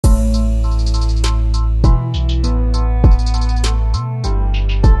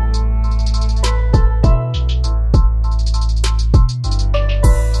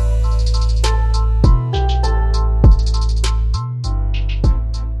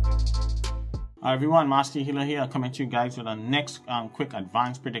Hi everyone, Master Healer here, coming to you guys with a next quick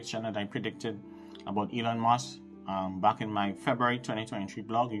advanced prediction that I predicted about Elon Musk back in my February 2023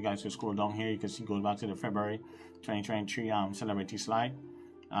 blog. You guys will scroll down here, you can see, go back to the February 2023 celebrity slide.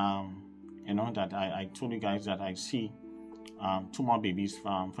 That I told you guys that I see two more babies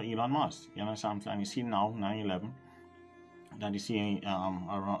for Elon Musk. You understand? And you see now, 9/11, that you see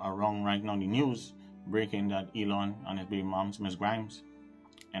around right now the news breaking that Elon and his baby mom, Miss Grimes,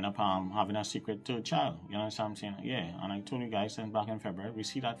 end up having a secret third child. You know what I'm saying? Yeah, and I told you guys since back in February, we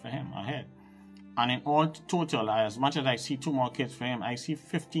see that for him ahead. And in all total, as much as I see two more kids for him, I see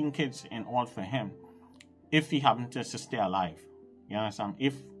 15 kids in all for him if he happened to stay alive. You understand?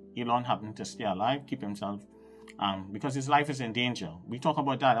 If Elon happened to stay alive, keep himself, because his life is in danger. We talk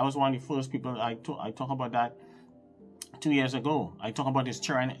about that. I was one of the first people I talk about that 2 years ago. I talk about his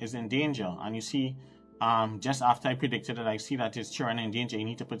children is in danger, and you see, just after I predicted that, I see that his children in danger. You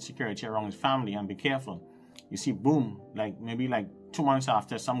need to put security around his family and be careful. You see, boom, maybe 2 months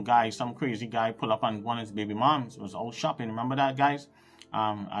after, some crazy guy pull up on one of his baby moms, was out shopping. Remember that, guys?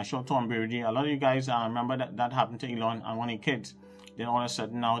 I showed Tom Brady. A lot of you guys remember that happened to Elon and one of his kids. Then all of a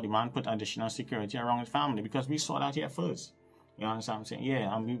sudden now the man put additional security around his family because we saw that here first. You understand what I'm saying?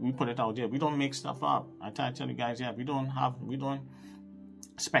 Yeah, and we put it out there. We don't make stuff up. I tell you guys, yeah, we don't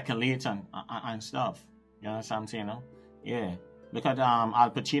speculate and stuff. You know what I'm saying? No? Yeah. Look at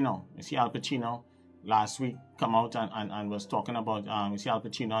Al Pacino. You see Al Pacino last week come out and was talking about you see Al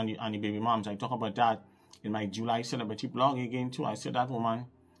Pacino and the baby moms. I talk about that in my July celebrity blog again too. I said that woman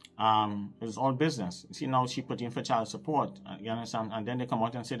it was all business. You see, now she put in for child support. You understand? And then they come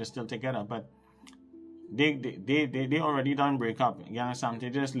out and say they're still together, but they already done break up. You understand?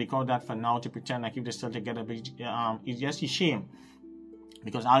 They just leak out that for now to pretend like if they're still together. But it's just a shame.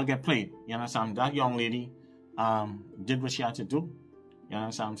 Because I'll get played. You understand? That young lady did what she had to do. You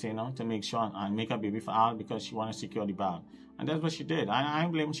understand what I'm saying? No? To make sure and make a baby for Al because she wanted to secure the bag. And that's what she did. I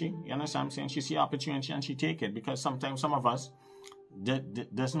don't blame she. You understand what I'm saying? She see opportunity and she take it. Because sometimes some of us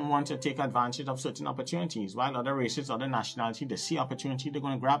doesn't want to take advantage of certain opportunities. While other races, other nationality, they see opportunity, they're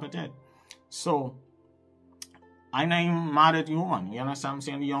going to grab at it. So, I'm not even mad at the woman. You understand what I'm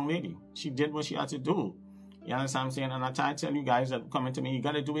saying? The young lady. She did what she had to do. You understand what I'm saying? And I try to tell you guys that coming to me, you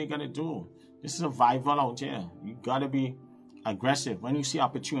got to do what you got to do. This is survival out here. You got to be aggressive. When you see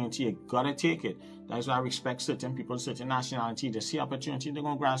opportunity, you got to take it. That's why I respect certain people, certain nationality. They see opportunity, they're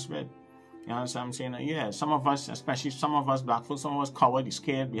going to grasp it. You understand what I'm saying? Yeah, some of us, especially some of us black folks, some of us coward,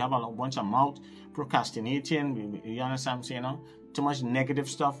 scared. We have a bunch of mouth, procrastinating. You understand what I'm saying? No? Too much negative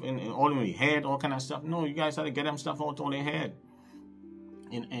stuff all in your head, all kind of stuff. No, you guys have to get them stuff out all your head.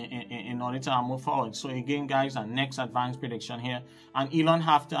 In order to move forward. So again, guys, our next advanced prediction here. And Elon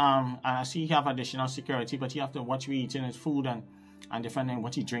have to I see he have additional security, but he have to watch what he eating his food and different things,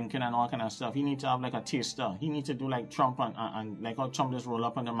 what he drinking and all kind of stuff. He need to have like a taster. He need to do like Trump and like how Trump just roll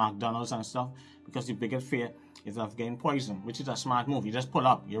up on the McDonald's and stuff, because the biggest fear is of getting poisoned, which is a smart move. You just pull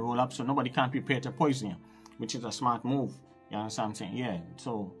up, you roll up, so nobody can prepare to poison you, which is a smart move. You understand what I'm saying? Yeah.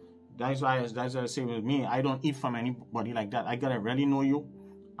 So that's why I say with me, I don't eat from anybody like that. I gotta really know you.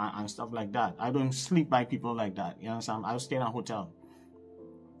 And stuff like that. I don't sleep by people like that. You understand? I'll stay in a hotel.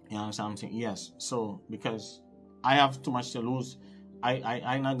 You understand what I'm saying? Yes. So, because I have too much to lose,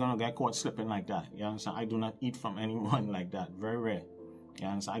 I'm not going to get caught slipping like that. You understand? I do not eat from anyone like that. Very rare. You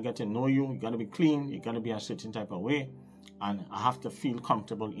understand? I get to know you. You got to be clean. You got to be a certain type of way. And I have to feel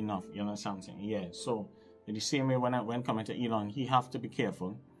comfortable enough. You understand what I'm saying? Yeah. So, in the same way when coming to Elon, he have to be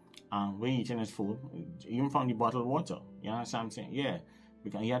careful when eating his food, even from the bottled water. You understand what I'm saying? Yeah.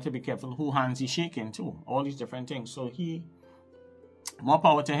 Because you have to be careful who hands he's shaking too. All these different things. So more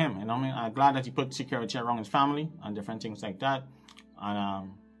power to him. You know what I mean? I'm glad that he put security around his family and different things like that. And,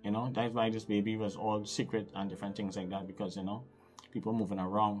 that's why this baby was all secret and different things like that. Because, people moving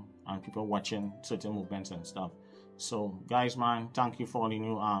around and people watching certain movements and stuff. So, guys, man, thank you for all the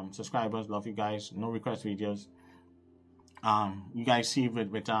new subscribers. Love you guys. No request videos. You guys see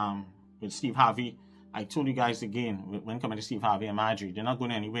with Steve Harvey. I told you guys again, when coming to Steve Harvey and Marjorie, they're not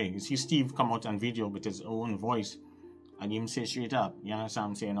going anywhere. You see Steve come out on video with his own voice and even say straight up, you understand what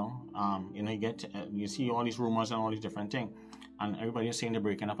I'm saying, no? You see all these rumors and all these different things, and everybody is saying they're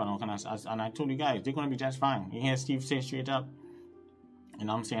breaking up and all kind of stuff. And I told you guys, they're going to be just fine. You hear Steve say straight up, you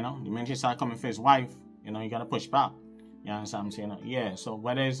know what I'm saying, no? The minute he start coming for his wife, you got to push back. You understand what I'm saying? No? Yeah, so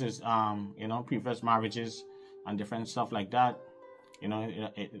whether it's his, previous marriages and different stuff like that,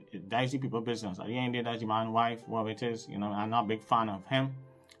 that's the people's business. At the end of the day, that's the man, wife, whatever it is. I'm not a big fan of him,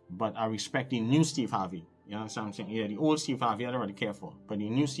 but I respect the new Steve Harvey. You know what I'm saying? Yeah, the old Steve Harvey, I don't really care for. But the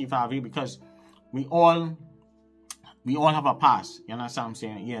new Steve Harvey, because we all have a past. You know what I'm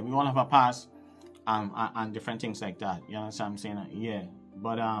saying? Yeah, we all have a past. and different things like that. You understand what I'm saying? Yeah.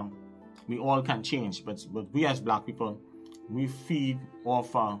 But we all can change. But we as black people, we feed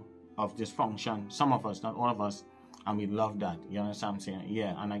off of dysfunction. Some of us, not all of us, and we love that. You understand what I'm saying?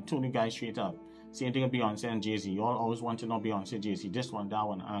 Yeah. And I told you guys straight up. Same thing with Beyonce and Jay-Z. You all always want to know Beyonce, Jay-Z, this one, that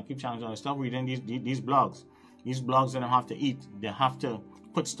one. And I keep challenging you, stop reading these blogs. These blogs, they don't have to eat. They have to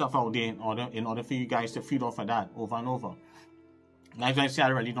put stuff out there in order for you guys to feed off of that over and over. That's why I say I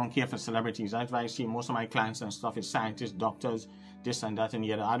really don't care for celebrities. That's why I see most of my clients and stuff is scientists, doctors, this and that and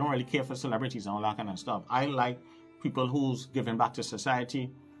the other. I don't really care for celebrities and all that kind of stuff. I like people who's giving back to society.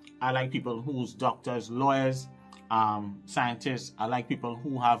 I like people who's doctors, lawyers, scientists. I like people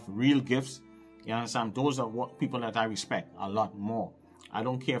who have real gifts. You understand? Those are what people that I respect a lot more. I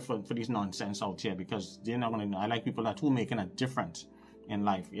don't care for this nonsense out here because they're not going to know. I like people who are making a difference in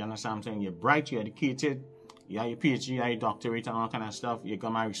life. You understand what I'm saying? You're bright, you're educated, you have your PhD, you have your doctorate and all that kind of stuff. You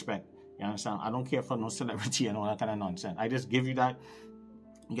got my respect. You understand? I don't care for no celebrity and all that kind of nonsense. I just give you that.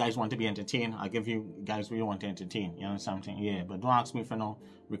 You guys want to be entertained, I'll give you guys what you want to entertain. You understand what I'm saying? Yeah, but don't ask me for no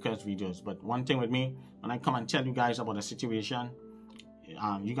request videos. But one thing with me, when I come and tell you guys about a situation,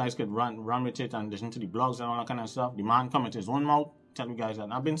 you guys could run with it and listen to the blogs and all that kind of stuff. The man come with his own mouth, tell you guys that.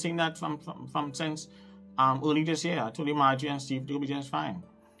 I've been saying that from since early this year. I told you Margie and Steve, they'll be just fine.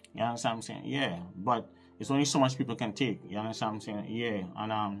 You understand what I'm saying? Yeah, but it's only so much people can take. You understand what I'm saying? Yeah,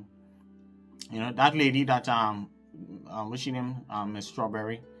 and you know that lady that what's she name? Miss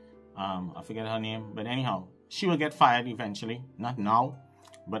Strawberry. I forget her name, but anyhow, she will get fired eventually. Not now,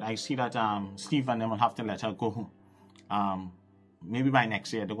 but I see that Steve and them will have to let her go. Maybe by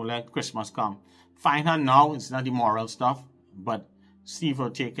next year, they will let Christmas come. Find her now, it's not the moral stuff, but Steve will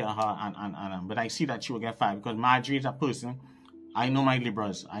take care of her. But I see that she will get fired because Marjorie is a person. I know my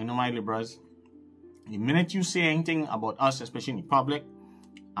liberals. The minute you say anything about us, especially in the public,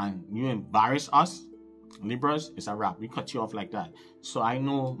 and you embarrass us, liberals, it's a wrap. We cut you off like that. So I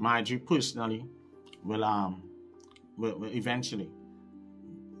know Marjorie personally will eventually.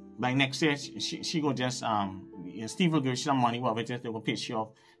 By next year, she will just Steve will give you some money, whatever it is, they will pay she off,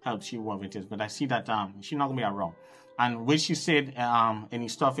 help she whatever it is. But I see that she's not gonna be around. And when she said any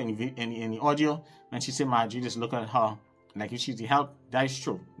stuff in the audio, when she said Marjorie, just look at her like if she's the help, that is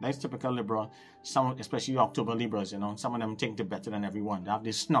true. That's typical liberal. Some, especially October Libras, you know, some of them think they're better than everyone. They have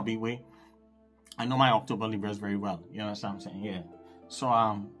this snobby way. I know my October Libras very well. You understand what I'm saying? Yeah.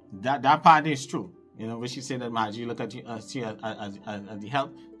 So that part is true. You know, when she said that Margie look at you as the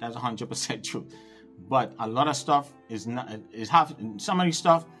help, that's 100% true. But a lot of stuff is some of the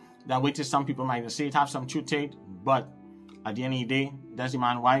stuff that which is some people might say it have some truth to it, but at the end of the day, that's the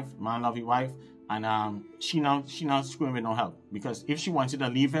man love your wife, and she not screwing with no help. Because if she wanted to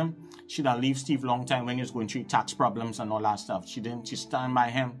leave him, she'd have leave Steve long time when he was going through tax problems and all that stuff. She didn't. She stand by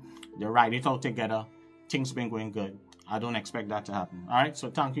him. They ride it out together. Things been going good. I don't expect that to happen. All right.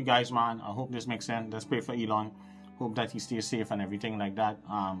 So thank you guys, man. I hope this makes sense. Let's pray for Elon. Hope that he stays safe and everything like that.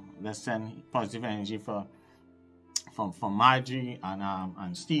 Let's send positive energy for Margie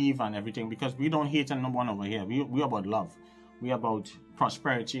and Steve and everything, because we don't hate anyone over here. We about love. We about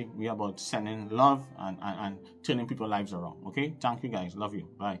prosperity. We about sending love and turning people's lives around. Okay. Thank you guys. Love you.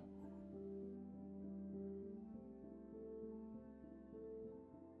 Bye.